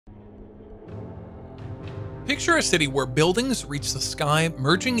Picture a city where buildings reach the sky,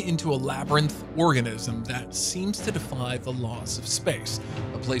 merging into a labyrinth organism that seems to defy the laws of space,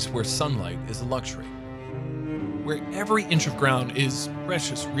 a place where sunlight is a luxury, where every inch of ground is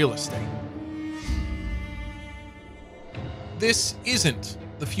precious real estate. This isn't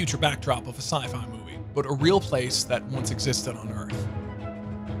the future backdrop of a sci-fi movie, but a real place that once existed on Earth.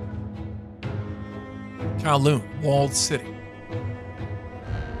 Kowloon Walled City.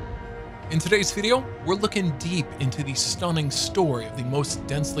 In today's video, we're looking deep into the stunning story of the most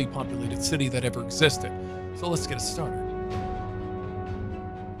densely populated city that ever existed, so let's get started.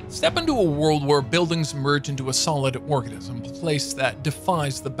 Step into a world where buildings merge into a solid organism, a place that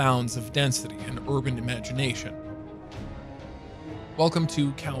defies the bounds of density and urban imagination. Welcome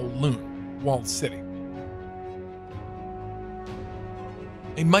to Kowloon Walled City.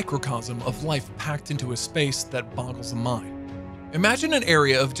 A microcosm of life packed into a space that boggles the mind. Imagine an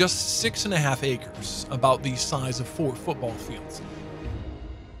area of just 6.5 acres, about the size of 4 football fields.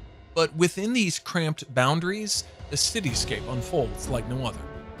 But within these cramped boundaries, the cityscape unfolds like no other.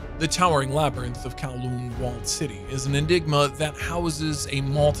 The towering labyrinth of Kowloon Walled City is an enigma that houses a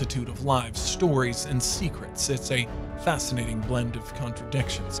multitude of lives, stories, and secrets. It's a fascinating blend of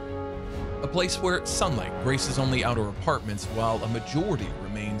contradictions. A place where sunlight graces only outer apartments while a majority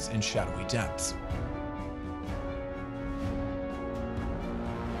remains in shadowy depths.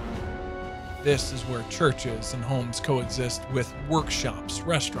 This is where churches and homes coexist with workshops,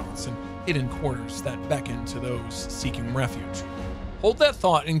 restaurants, and hidden corners that beckon to those seeking refuge. Hold that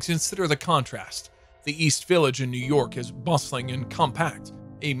thought and consider the contrast. The East Village in New York is bustling and compact,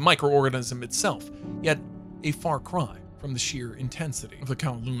 a microorganism itself, yet a far cry from the sheer intensity of the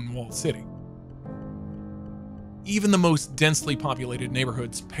Kowloon Walled City. Even the most densely populated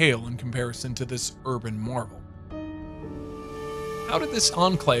neighborhoods pale in comparison to this urban marvel. How did this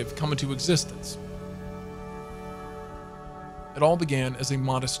enclave come into existence? It all began as a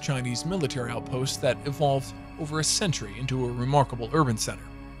modest Chinese military outpost that evolved over a century into a remarkable urban center.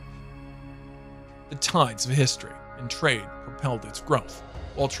 The tides of history and trade propelled its growth,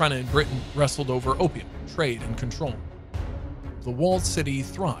 while China and Britain wrestled over opium, trade, and control. The walled city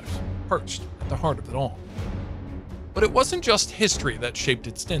thrived, perched at the heart of it all. But it wasn't just history that shaped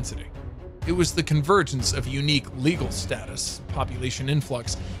its density. It was the convergence of unique legal status, population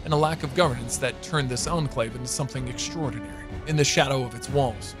influx, and a lack of governance that turned this enclave into something extraordinary. In the shadow of its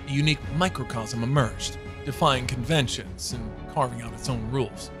walls, a unique microcosm emerged, defying conventions and carving out its own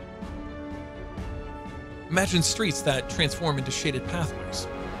rules. Imagine streets that transform into shaded pathways.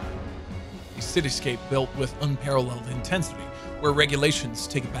 A cityscape built with unparalleled intensity, where regulations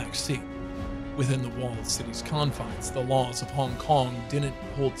take a back seat. Within the walled city's confines, the laws of Hong Kong didn't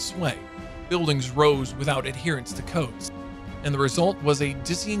hold sway. Buildings rose without adherence to codes, and the result was a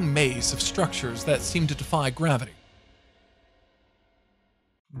dizzying maze of structures that seemed to defy gravity.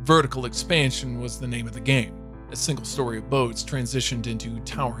 Vertical expansion was the name of the game, as single-story abodes transitioned into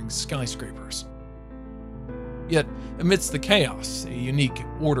towering skyscrapers. Yet, amidst the chaos, a unique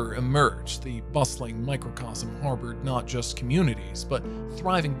order emerged. The bustling microcosm harbored not just communities, but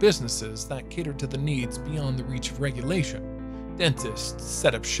thriving businesses that catered to the needs beyond the reach of regulation. Dentists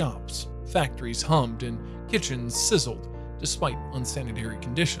set up shops, factories hummed, and kitchens sizzled despite unsanitary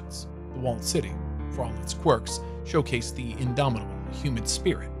conditions. The walled city, for all its quirks, showcased the indomitable human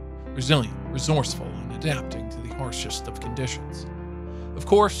spirit, resilient, resourceful, and adapting to the harshest of conditions. Of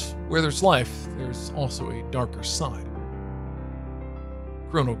course, where there's life, there's also a darker side.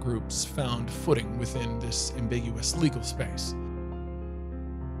 Criminal groups found footing within this ambiguous legal space.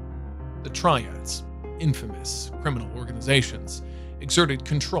 The triads, infamous criminal organizations, exerted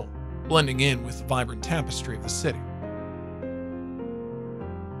control, blending in with the vibrant tapestry of the city.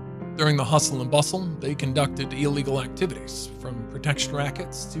 During the hustle and bustle, they conducted illegal activities, from protection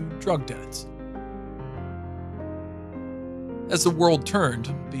rackets to drug dens. As the world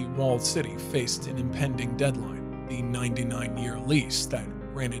turned, the walled city faced an impending deadline. The 99-year lease that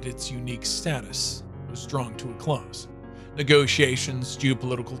granted its unique status was drawing to a close. Negotiations,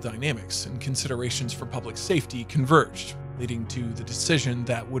 geopolitical dynamics, and considerations for public safety converged, leading to the decision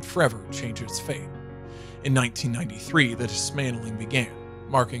that would forever change its fate. In 1993, the dismantling began,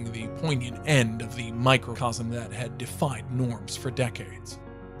 marking the poignant end of the microcosm that had defied norms for decades.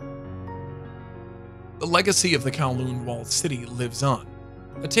 The legacy of the Kowloon Walled City lives on.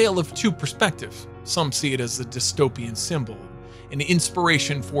 A tale of two perspectives. Some see it as a dystopian symbol, an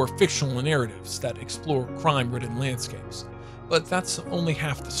inspiration for fictional narratives that explore crime-ridden landscapes. But that's only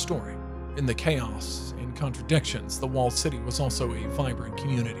half the story. In the chaos and contradictions, the walled city was also a vibrant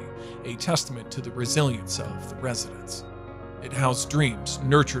community, a testament to the resilience of the residents. It housed dreams,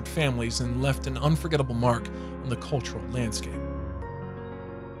 nurtured families, and left an unforgettable mark on the cultural landscape.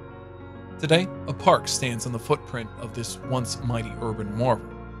 Today, a park stands on the footprint of this once mighty urban marvel.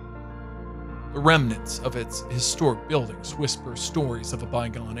 The remnants of its historic buildings whisper stories of a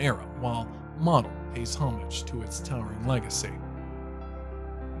bygone era, while Model pays homage to its towering legacy.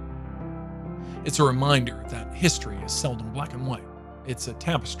 It's a reminder that history is seldom black and white. It's a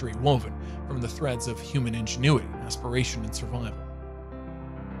tapestry woven from the threads of human ingenuity, aspiration, and survival.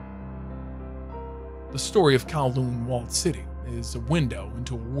 The story of Kowloon Walled City is a window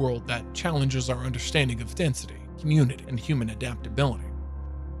into a world that challenges our understanding of density, community, and human adaptability.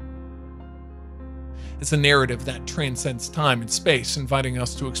 It's a narrative that transcends time and space, inviting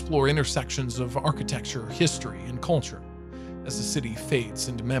us to explore intersections of architecture, history, and culture. As the city fades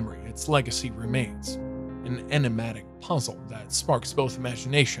into memory, its legacy remains, an enigmatic puzzle that sparks both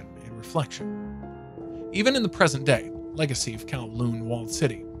imagination and reflection. Even in the present day, legacy of Kowloon Walled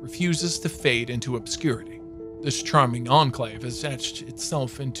City refuses to fade into obscurity. This charming enclave has etched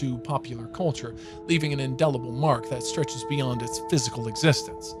itself into popular culture, leaving an indelible mark that stretches beyond its physical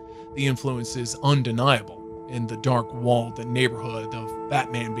existence. The influence is undeniable. In the dark walled neighborhood of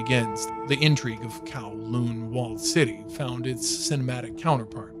Batman Begins, the intrigue of Kowloon Walled City found its cinematic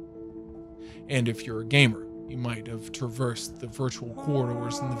counterpart. And if you're a gamer, you might have traversed the virtual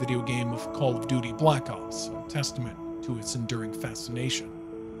corridors in the video game of Call of Duty Black Ops, a testament to its enduring fascination.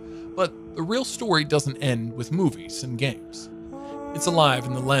 But the real story doesn't end with movies and games. It's alive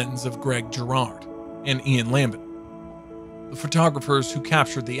in the lens of Greg Girard and Ian Lambert, the photographers who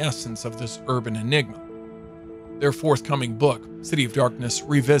captured the essence of this urban enigma. Their forthcoming book, City of Darkness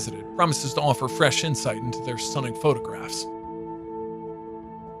Revisited, promises to offer fresh insight into their stunning photographs,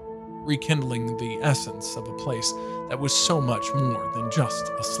 rekindling the essence of a place that was so much more than just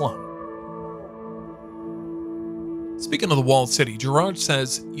a slum. Speaking of the walled city, Girard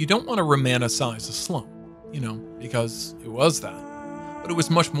says you don't want to romanticize a slum, because it was that, but it was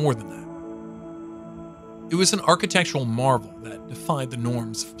much more than that. It was an architectural marvel that defied the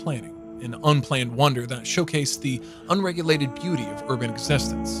norms of planning, an unplanned wonder that showcased the unregulated beauty of urban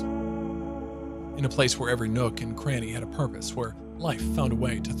existence. In a place where every nook and cranny had a purpose, where life found a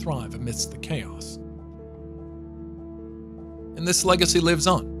way to thrive amidst the chaos. And this legacy lives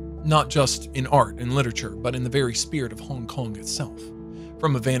on, not just in art and literature, but in the very spirit of Hong Kong itself.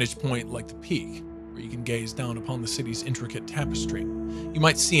 From a vantage point like the Peak, where you can gaze down upon the city's intricate tapestry, you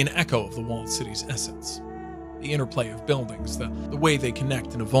might see an echo of the walled city's essence. The interplay of buildings, the way they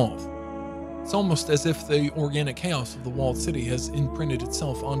connect and evolve. It's almost as if the organic chaos of the walled city has imprinted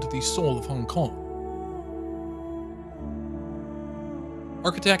itself onto the soul of Hong Kong.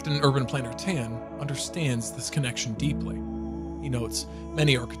 Architect and urban planner Tan understands this connection deeply. He notes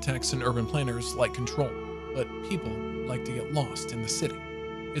many architects and urban planners like control, but people like to get lost in the city.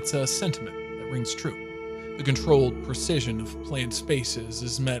 It's a sentiment that rings true. The controlled precision of planned spaces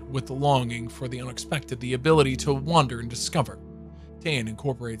is met with the longing for the unexpected, the ability to wander and discover. Tan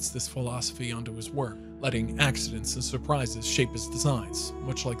incorporates this philosophy onto his work, letting accidents and surprises shape his designs,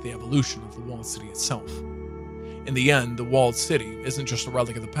 much like the evolution of the walled city itself. In the end, the walled city isn't just a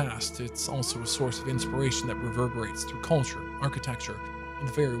relic of the past, it's also a source of inspiration that reverberates through culture, architecture, and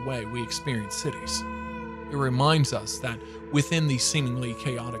the very way we experience cities. It reminds us that within the seemingly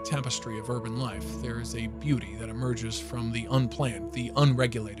chaotic tapestry of urban life, there is a beauty that emerges from the unplanned, the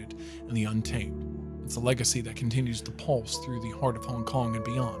unregulated, and the untamed. It's a legacy that continues to pulse through the heart of Hong Kong and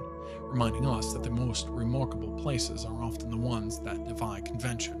beyond, reminding us that the most remarkable places are often the ones that defy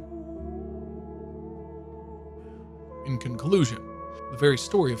convention. In conclusion, the very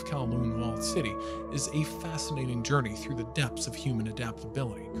story of Kowloon Walled City is a fascinating journey through the depths of human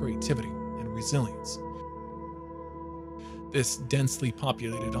adaptability, creativity, and resilience. This densely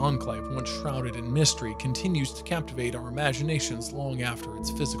populated enclave, once shrouded in mystery, continues to captivate our imaginations long after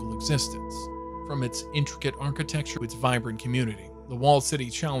its physical existence. From its intricate architecture to its vibrant community, the walled city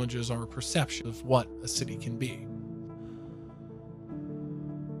challenges our perception of what a city can be.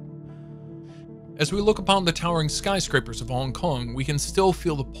 As we look upon the towering skyscrapers of Hong Kong, we can still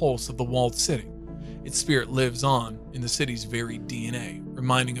feel the pulse of the walled city. Its spirit lives on in the city's very DNA,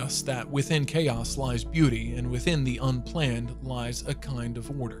 reminding us that within chaos lies beauty, and within the unplanned lies a kind of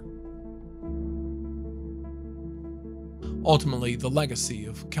order. Ultimately, the legacy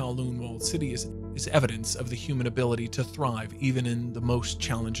of Kowloon Walled City is evidence of the human ability to thrive even in the most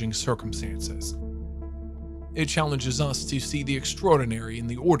challenging circumstances. It challenges us to see the extraordinary in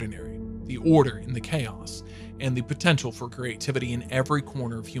the ordinary, the order in the chaos, and the potential for creativity in every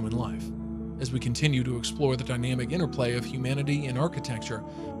corner of human life. As we continue to explore the dynamic interplay of humanity and architecture,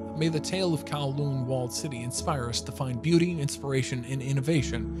 may the tale of Kowloon Walled City inspire us to find beauty, inspiration, and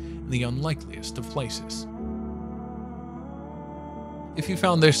innovation in the unlikeliest of places. If you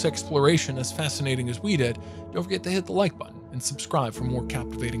found this exploration as fascinating as we did, don't forget to hit the like button and subscribe for more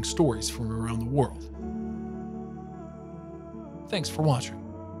captivating stories from around the world. Thanks for watching.